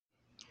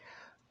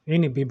Hii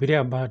ni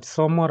Biblia Bard,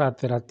 somo la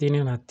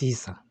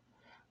 39.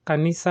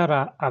 Kanisa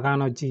la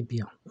Agano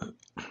Jipya.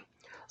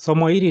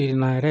 Somo hili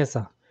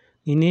linaeleza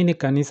ni nini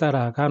kanisa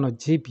la Agano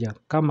Jipya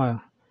kama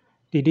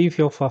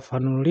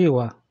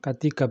lilivyofafanuliwa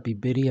katika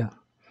Biblia.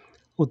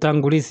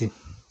 Utangulizi.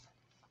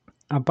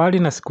 Habari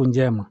na siku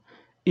njema.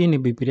 Hii ni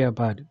Biblia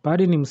Bard.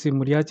 Bard ni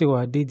msimuliaji wa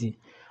hadithi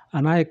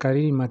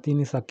anayekariri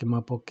matini za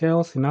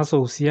kimapokeo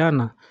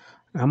zinazohusiana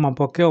na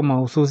mapokeo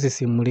mahususi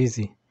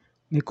simulizi.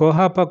 Niko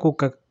hapa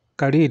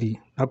kukariri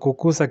na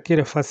kukuza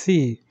kile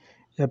fasihi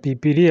ya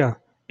Biblia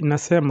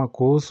inasema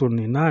kuhusu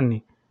ni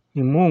nani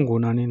ni Mungu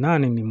na ni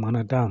nani ni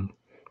mwanadamu.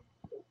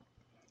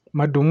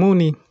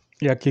 Madhumuni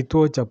ya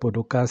kituo cha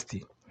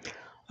podokasti.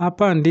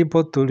 Hapa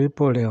ndipo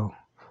tulipo leo.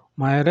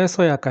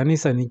 Maelezo ya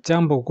kanisa ni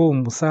jambo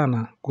gumu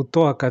sana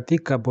kutoa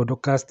katika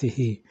podokasti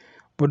hii.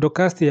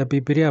 Podokasti ya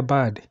Biblia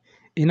Bard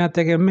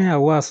inategemea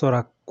wazo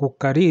la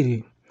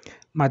kukariri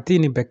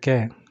matini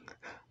pekee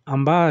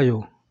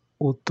ambayo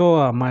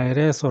hutoa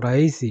maelezo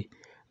rahisi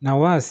na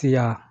wazi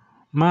ya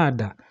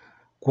mada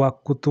kwa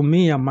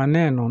kutumia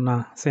maneno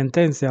na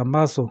sentensi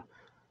ambazo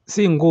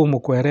si ngumu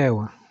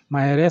kuelewa.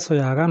 Maelezo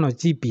ya Agano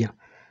Jipya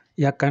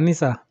ya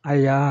kanisa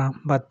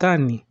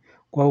hayaambatani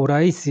kwa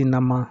urahisi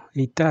na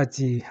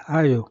mahitaji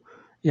hayo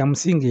ya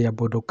msingi ya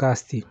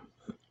podokasti.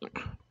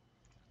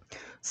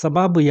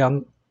 Sababu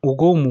ya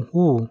ugumu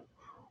huu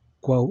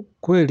kwa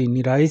kweli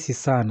ni rahisi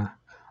sana.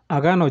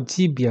 Agano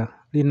Jipya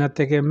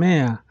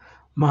linategemea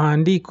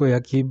maandiko ya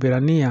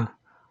Kiebrania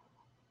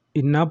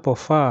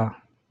inapofaa.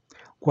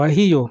 Kwa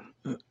hiyo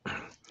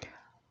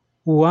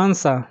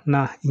huanza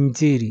na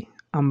Injili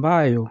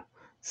ambayo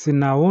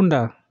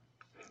zinaunda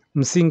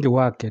msingi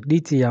wake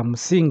licha ya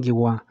msingi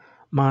wa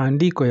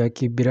maandiko ya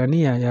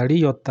Kiebrania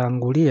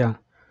yaliyotangulia.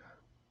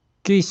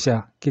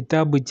 Kisha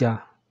kitabu cha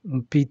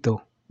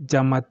mpito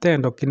cha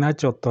Matendo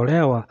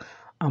kinachotolewa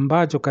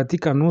ambacho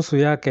katika nusu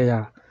yake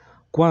ya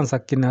kwanza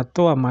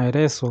kinatoa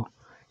maelezo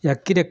ya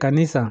kile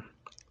kanisa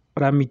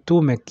la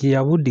mitume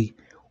Kiyahudi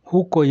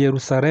huko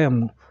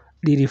Yerusalemu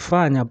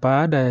lilifanya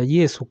baada ya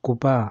Yesu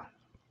kupaa.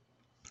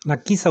 Na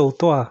kisha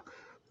hutoa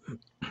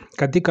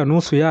katika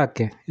nusu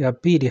yake ya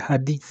pili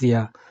hadithi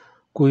ya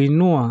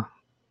kuinua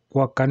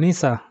kwa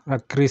kanisa la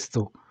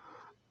Kristo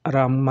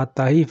la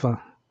mataifa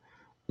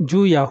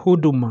juu ya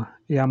huduma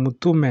ya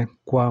mtume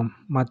kwa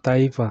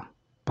mataifa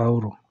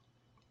Paulo.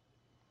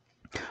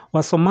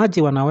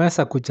 Wasomaji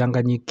wanaweza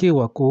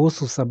kuchanganyikiwa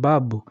kuhusu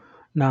sababu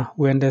na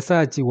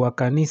uendeshaji wa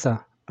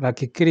kanisa la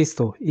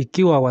Kikristo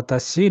ikiwa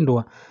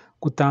watashindwa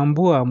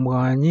kutambua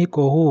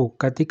mgawanyiko huu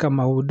katika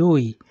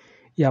maudhui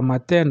ya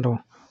Matendo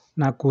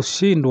na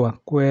kushindwa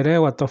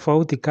kuelewa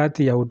tofauti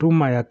kati ya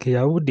huduma ya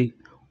Kiyahudi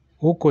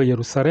huko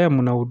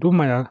Yerusalemu na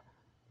huduma ya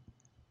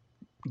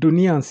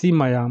dunia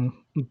nzima ya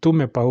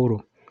Mtume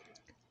Paulo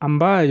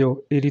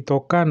ambayo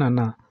ilitokana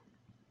na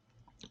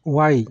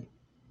wai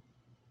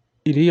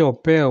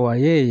iliyopewa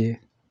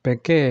yeye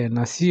pekee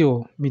na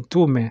sio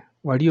mitume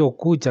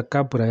waliokuja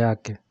kabla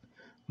yake.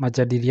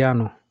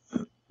 Majadiliano.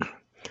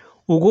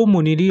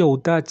 Ugumu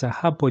nilioutaja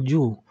hapo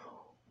juu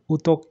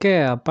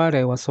hutokea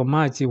pale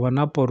wasomaji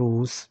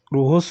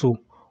wanaporuhusu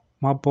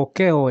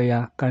mapokeo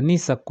ya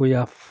kanisa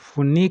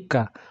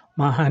kuyafunika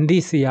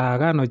maandishi ya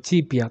Agano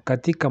Jipya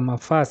katika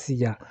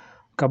mavazi ya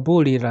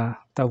kaburi la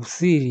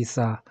tafsiri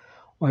za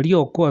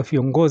waliokuwa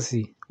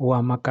viongozi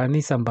wa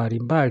makanisa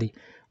mbalimbali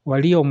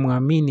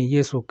waliomwamini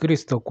Yesu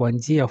Kristo kwa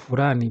njia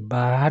fulani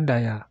baada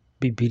ya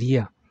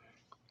Biblia.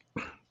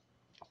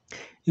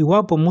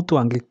 Iwapo mtu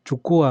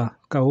angechukua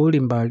kauli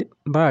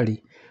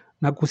mbali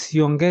na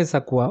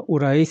kusiongeza kwa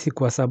urahisi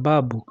kwa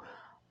sababu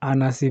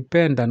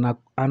anazipenda na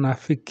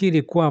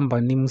anafikiri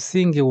kwamba ni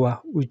msingi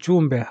wa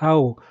ujumbe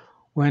au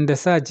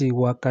uendeshaji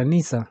wa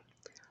kanisa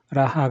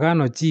la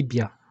Agano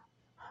Jipya.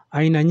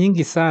 Aina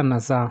nyingi sana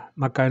za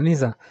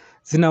makanisa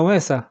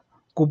zinaweza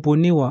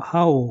kubuniwa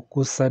au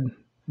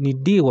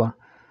kusanidiwa.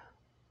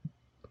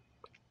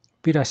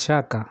 Bila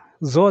shaka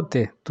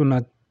zote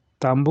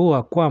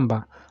tunatambua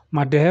kwamba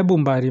madhehebu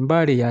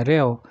mbalimbali ya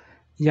leo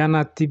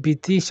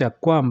yanathibitisha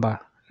kwamba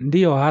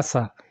ndiyo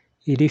hasa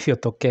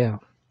ilivyotokea.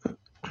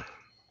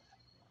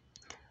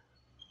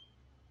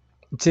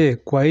 Je,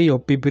 kwa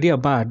hiyo Biblia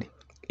Bard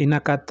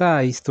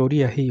inakataa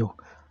historia hiyo?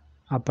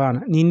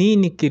 Hapana. Ni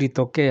nini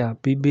kilitokea?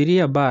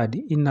 Biblia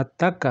Bard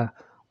inataka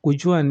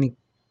kujua ni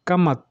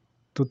kama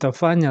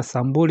tutafanya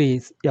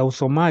sampuli ya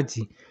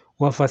usomaji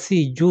wa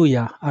fasihi juu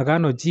ya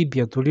Agano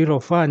Jipya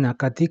tulilofanya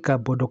katika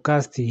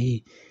podokasti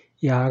hii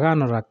ya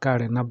Agano la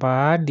Kale na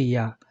baadhi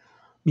ya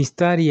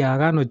mistari ya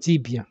Agano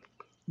Jipya.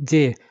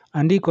 Je,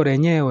 andiko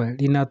lenyewe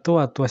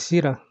linatoa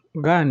taswira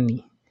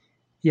gani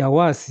ya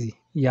wazi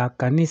ya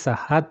kanisa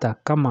hata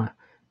kama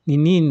ni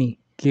nini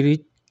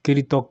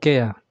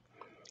kilitokea?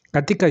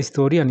 Katika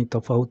historia ni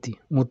tofauti.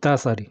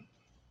 Muhtasari.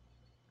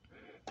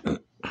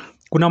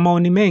 Kuna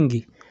maoni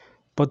mengi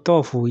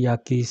potofu ya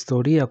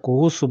kihistoria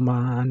kuhusu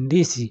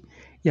maandishi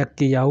ya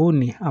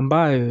Kiyahudi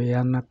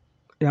ambayo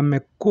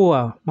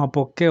yamekuwa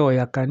mapokeo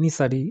ya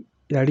kanisa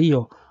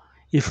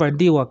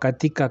yaliyohifadhiwa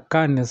katika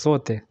karne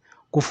zote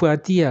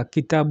kufuatia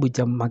kitabu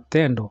cha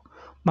Matendo.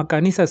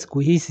 Makanisa siku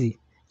hizi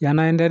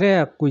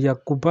yanaendelea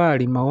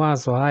kuyakubali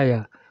mawazo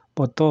haya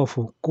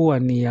potofu kuwa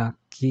ni ya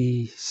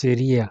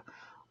kisheria.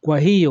 Kwa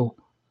hiyo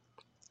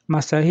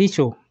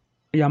masahihisho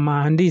ya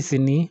maandishi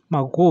ni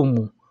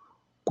magumu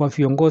kwa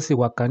viongozi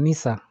wa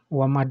kanisa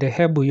wa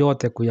madhehebu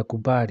yote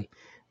kuyakubali.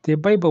 The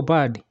Bible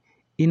Bard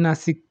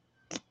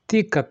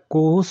inasikitika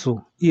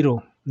kuhusu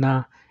hilo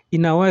na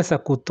inaweza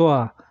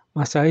kutoa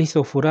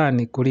masahihisho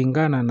fulani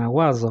kulingana na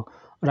wazo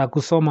la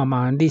kusoma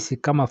maandishi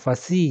kama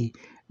fasihi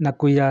na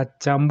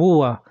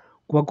kuyachambua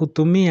kwa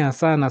kutumia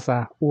zana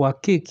za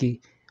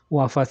uhakiki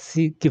wa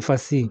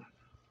kifasihi.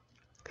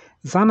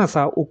 Zana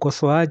za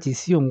ukosoaji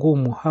sio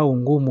ngumu au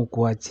ngumu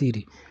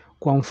kuajiri.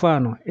 Kwa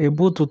mfano,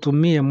 hebu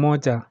tutumie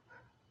moja.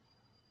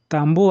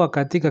 Tambua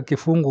katika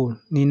kifungu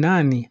ni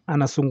nani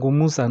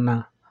anazungumza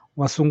na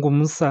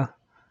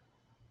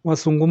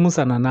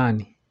wazungumza na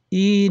nani.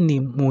 Hii ni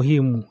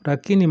muhimu,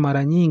 lakini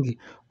mara nyingi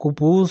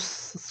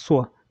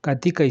kupuuzwa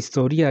katika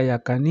historia ya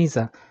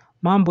kanisa.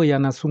 Mambo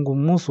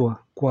yanazungumzwa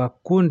kwa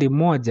kundi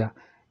moja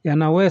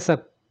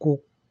yanaweza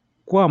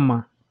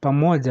kukwama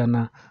pamoja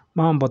na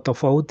mambo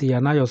tofauti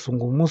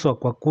yanayozungumzwa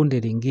kwa kundi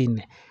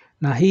lingine,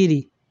 na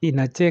hili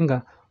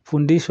inajenga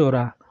fundisho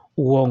la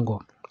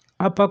uongo.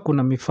 Hapa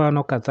kuna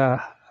mifano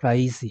kadhaa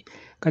rahisi.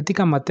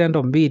 Katika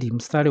Matendo 2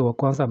 mstari wa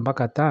 1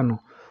 mpaka 5,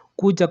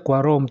 kuja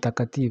kwa Roho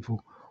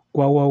Mtakatifu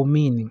kwa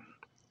waumini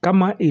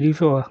kama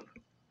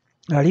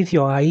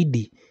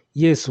alivyoahidi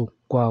Yesu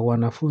kwa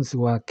wanafunzi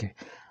wake.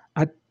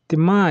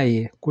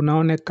 Hatimaye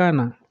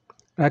kunaonekana,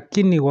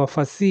 lakini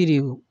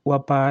wafasiri wa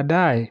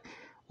baadaye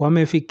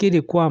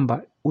wamefikiri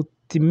kwamba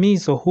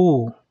utimizo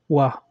huu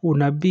wa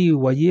unabii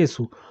wa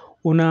Yesu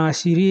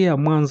unaashiria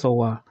mwanzo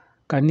wa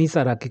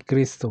kanisa la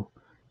Kikristo.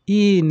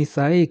 Hii ni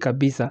sahihi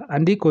kabisa.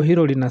 Andiko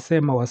hilo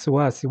linasema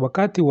wasiwasi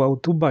wakati wa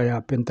hotuba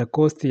ya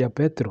Pentekosti ya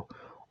Petro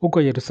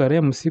huko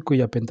Yerusalemu siku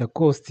ya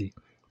Pentekosti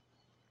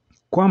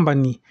kwamba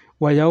ni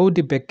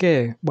Wayahudi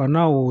pekee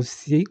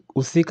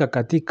wanaohusika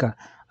katika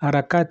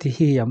harakati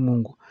hii ya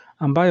Mungu,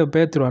 ambayo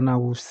Petro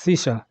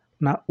anahusisha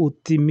na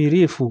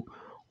utimilifu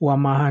wa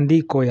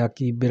maandiko ya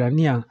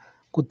Kiebrania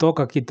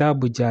kutoka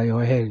kitabu cha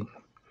Yoeli.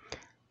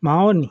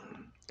 Maoni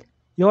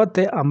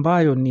yote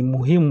ambayo ni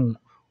muhimu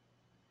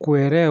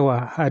kuelewa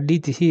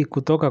hadithi hii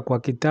kutoka kwa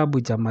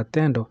kitabu cha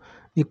Matendo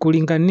ni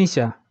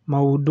kulinganisha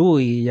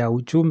maudhui ya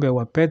ujumbe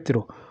wa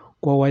Petro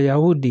kwa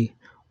Wayahudi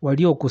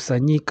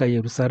waliokusanyika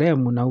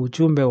Yerusalemu na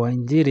ujumbe wa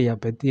Injili ya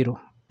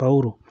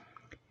Paulo.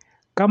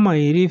 Kama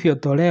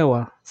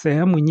ilivyotolewa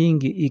sehemu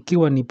nyingi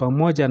ikiwa ni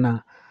pamoja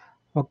na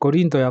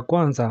Wakorintho ya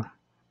kwanza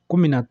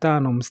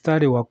 15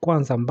 mstari wa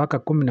 1 mpaka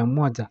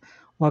 11,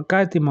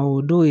 wakati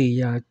maudhui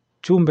ya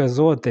jumbe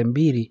zote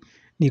mbili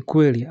ni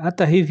kweli.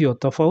 Hata hivyo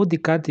tofauti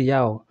kati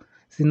yao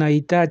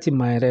zinahitaji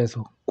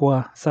maelezo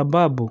kwa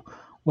sababu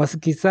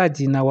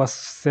wasikizaji na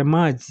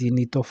wasemaji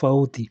ni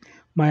tofauti.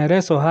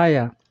 Maelezo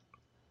haya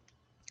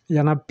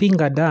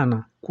yanapinga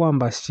dhana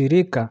kwamba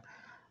shirika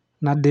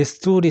na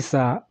desturi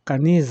za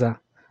kanisa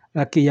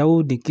la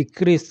Kiyahudi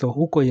Kikristo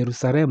huko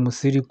Yerusalemu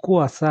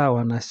zilikuwa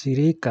sawa na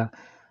shirika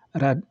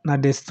na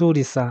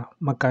desturi za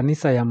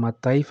makanisa ya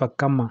mataifa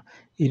kama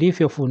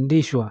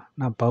ilivyofundishwa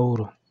na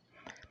Paulo.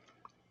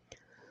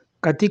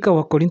 Katika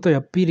Wakorintho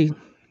ya pili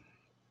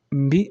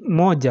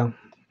 1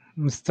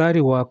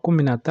 mstari wa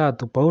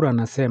 13, Paulo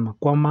anasema,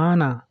 kwa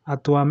maana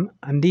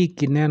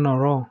hatuandiki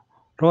neno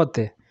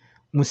lote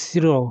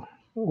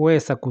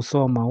msiloweza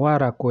kusoma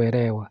wala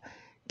kuelewa.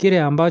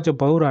 Kile ambacho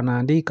Paulo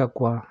anaandika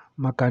kwa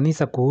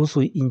makanisa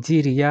kuhusu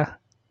Injili ya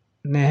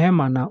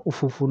neema na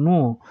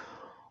ufufunuo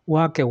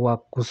wake wa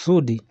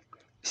kusudi,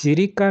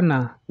 shirika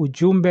na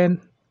ujumbe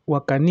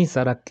wa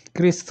kanisa la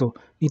Kikristo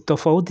ni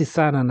tofauti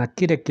sana na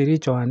kile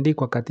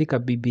kilichoandikwa katika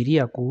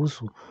Biblia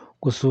kuhusu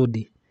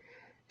kusudi,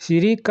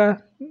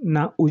 shirika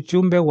na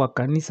ujumbe wa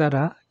kanisa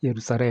la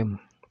Yerusalemu.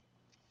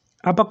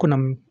 Hapa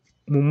kuna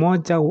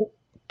mmoja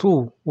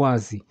tu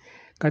wazi.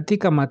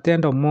 Katika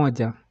Matendo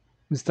 1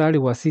 mstari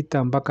wa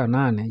 6 mpaka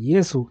 8,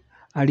 Yesu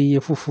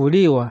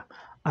aliyefufuliwa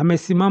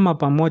amesimama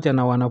pamoja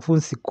na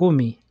wanafunzi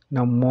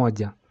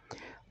 11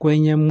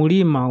 kwenye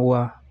mlima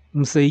wa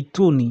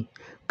Mzeituni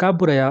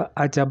kabla ya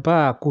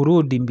hajapaa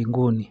kurudi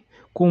mbinguni.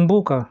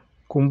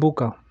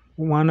 Kumbuka,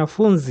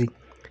 mwanafunzi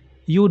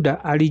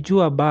Yuda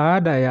alijua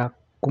baada ya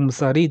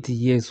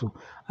kumsaliti Yesu.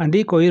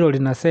 Andiko hilo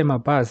linasema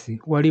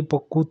basi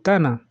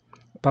walipokutana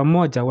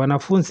pamoja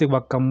wanafunzi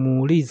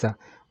wakamuuliza,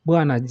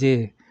 Bwana,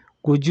 je,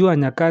 kujua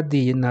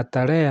nyakati na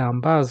tarehe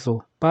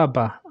ambazo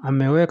Baba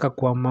ameweka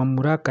kwa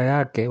mamlaka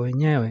yake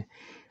wenyewe,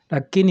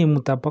 lakini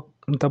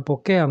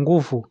mtapokea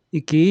nguvu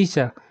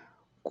ikiisha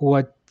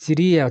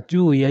kuachilia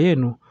juu ya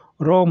yenu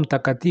Roho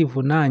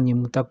Mtakatifu, nanyi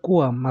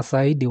mtakuwa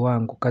mashahidi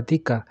wangu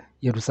katika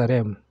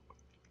Yerusalemu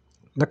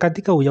na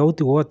katika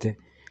Uyahudi wote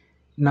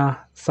na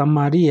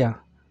Samaria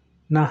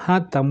na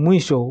hata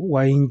mwisho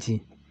wa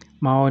nchi.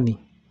 Maoni.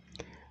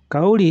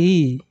 Kauli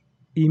hii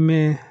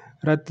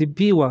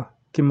imeratibiwa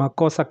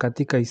kimakosa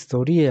katika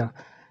historia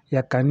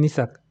ya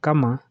kanisa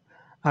kama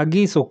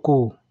agizo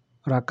kuu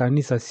la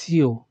kanisa,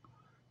 sio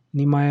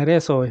ni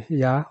maelezo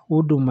ya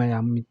huduma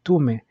ya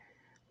mitume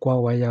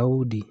kwa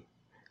Wayahudi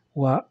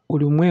wa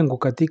ulimwengu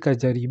katika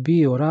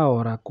jaribio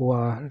lao la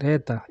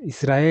kuwaleta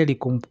Israeli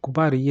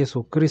kumkubali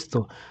Yesu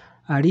Kristo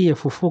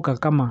aliyefufuka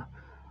kama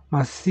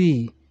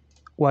Masihi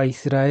wa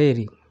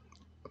Israeli.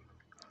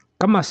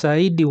 Kama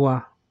shahidi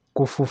wa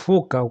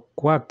kufufuka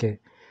kwake,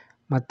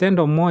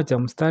 Matendo 1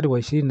 mstari wa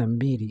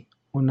 22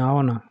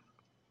 unaona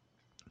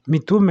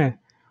mitume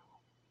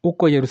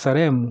huko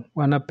Yerusalemu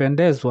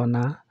wanapendezwa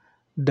na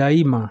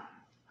daima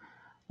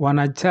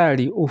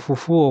wanajali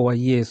ufufuo wa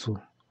Yesu,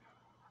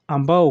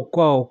 ambao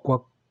kwao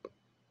kwa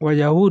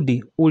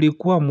Wayahudi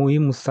ulikuwa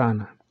muhimu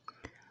sana.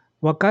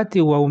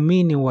 Wakati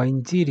waumini wa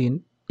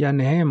Injili ya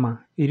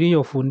neema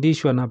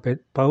iliyofundishwa na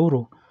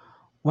Paulo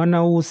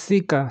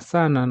wanahusika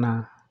sana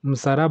na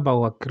msalaba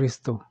wa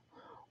Kristo.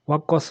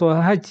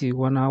 Wakosoaji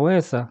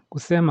wanaweza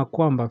kusema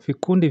kwamba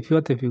vikundi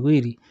vyote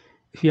viwili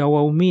vya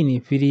waumini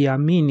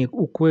viliamini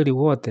ukweli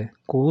wote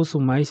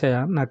kuhusu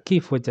maisha na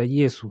kifo cha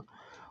Yesu.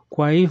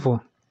 Kwa hivyo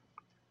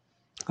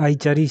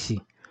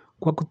haijalishi,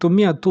 kwa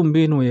kutumia tu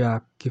mbinu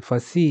ya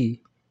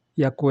kifasihi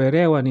ya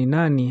kuelewa ni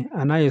nani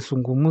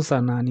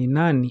anayezungumza na ni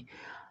nani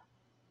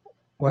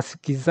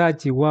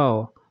wasikizaji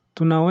wao,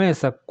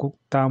 tunaweza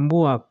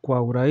kutambua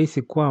kwa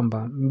urahisi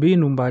kwamba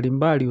mbinu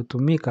mbalimbali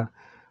hutumika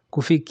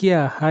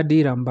kufikia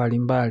hadhira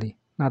mbalimbali,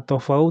 na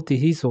tofauti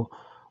hizo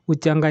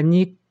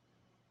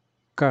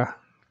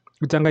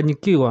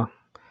huchanganyikiwa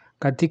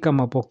katika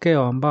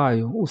mapokeo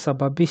ambayo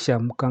husababisha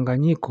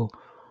mkanganyiko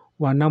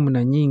wa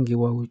namna nyingi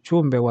wa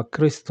ujumbe wa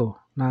Kristo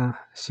na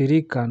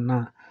shirika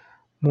na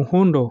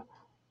muundo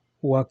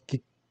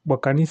wa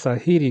kanisa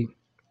hili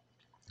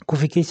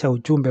kufikisha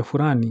ujumbe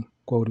fulani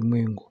kwa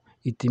ulimwengu.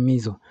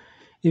 Hitimizo.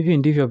 Hivi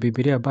ndivyo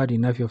Biblia bado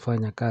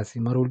inavyofanya kazi.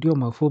 Marudio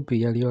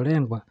mafupi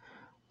yaliyolengwa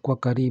kwa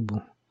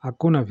karibu.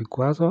 Hakuna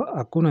vikwazo,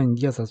 hakuna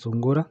njia za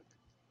sungura.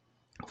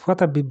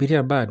 Fuata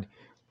Biblia bado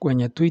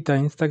kwenye Twitter,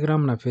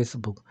 Instagram na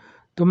Facebook.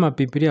 Tuma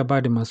Biblia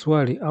bado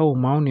maswali au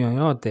maoni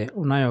yoyote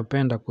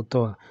unayopenda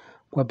kutoa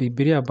kwa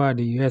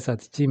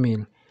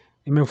bibliabard@gmail.com.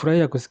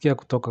 Nimefurahia kusikia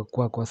kutoka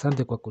kwako.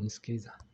 Asante kwa kunisikiza.